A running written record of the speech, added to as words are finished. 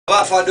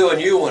about if I do a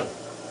new one?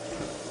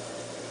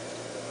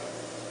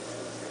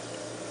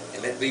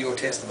 And let it be your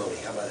testimony.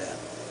 How about that?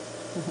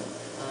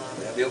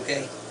 Would that be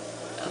okay?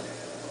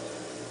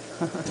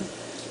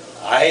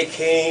 I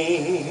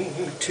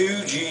came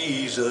to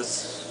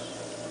Jesus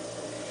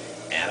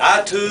and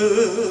I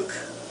took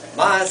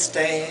my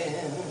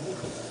stand.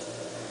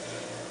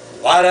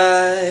 What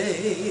I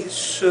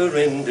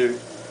surrendered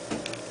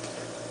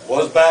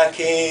was back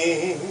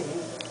in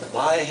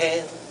my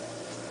hand.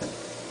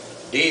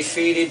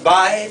 Defeated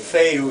by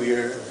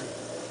failure,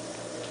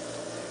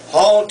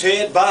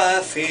 haunted by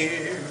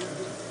fear,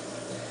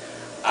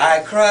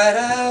 I cried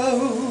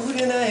out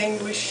in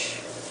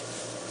anguish,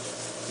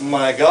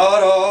 my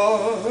God,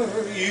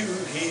 are you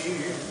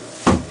here?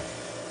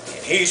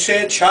 And he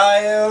said,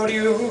 child,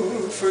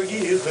 you're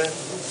forgiven,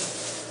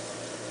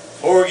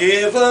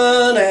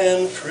 forgiven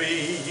and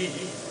free.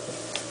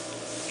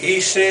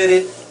 He said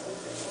it,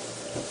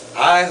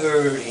 I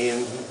heard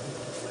him.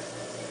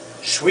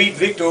 Sweet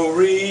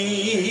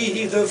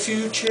victory, the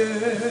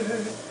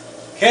future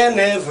can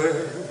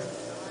never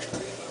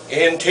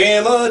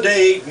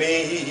intimidate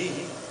me.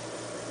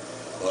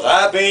 But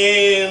I've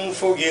been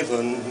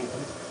forgiven,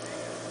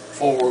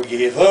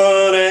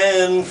 forgiven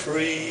and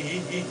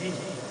free.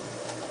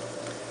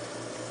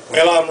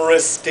 Well, I'm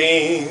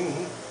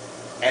resting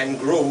and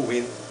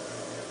growing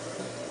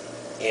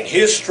in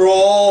his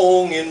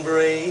strong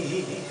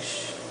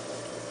embrace.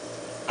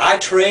 I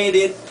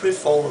traded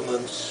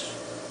performance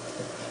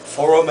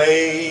for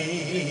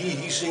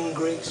amazing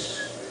grace.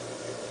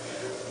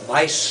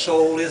 My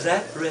soul is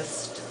at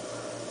rest,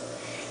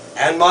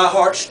 and my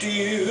heart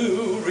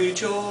still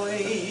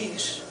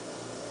rejoices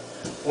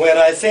when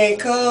I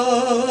think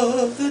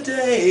of the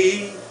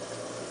day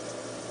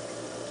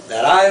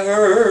that I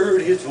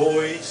heard his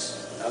voice.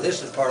 Now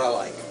this is the part I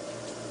like.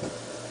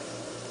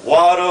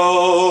 What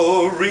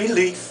a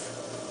relief.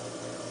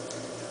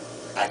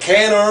 I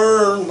can't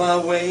earn my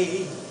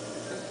way.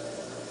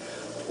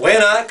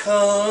 When I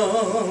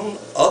come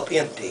up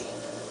empty,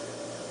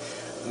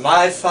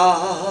 my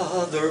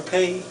Father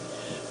pays.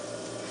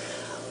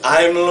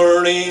 I'm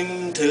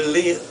learning to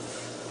live,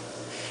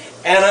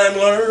 and I'm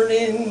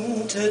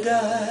learning to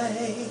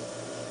die.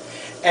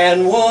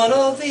 And one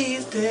of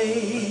these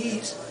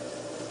days,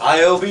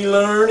 I'll be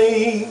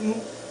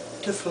learning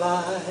to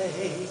fly.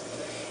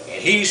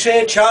 And he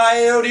said,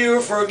 child,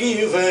 you're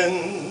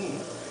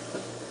forgiven,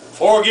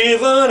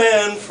 forgiven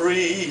and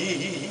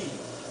free.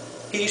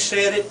 He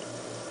said it,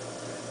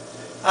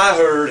 I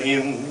heard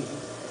him.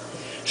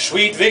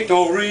 Sweet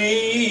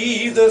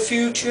victory, the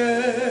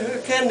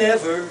future can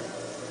never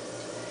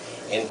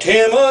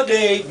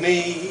intimidate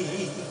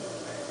me.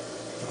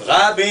 'Cause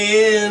I've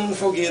been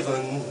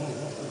forgiven,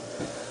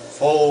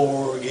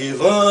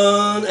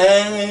 forgiven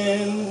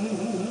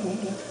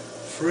and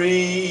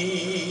free.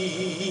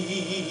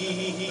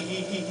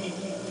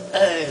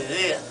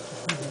 Hey, yeah.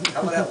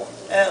 How about that one?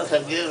 That was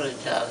a good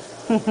child.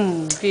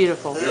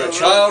 Beautiful. You're a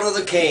child of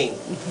the King.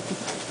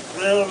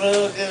 Real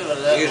good.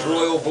 His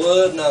royal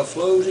blood now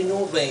flows in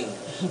your veins.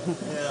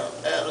 Yeah,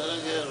 that was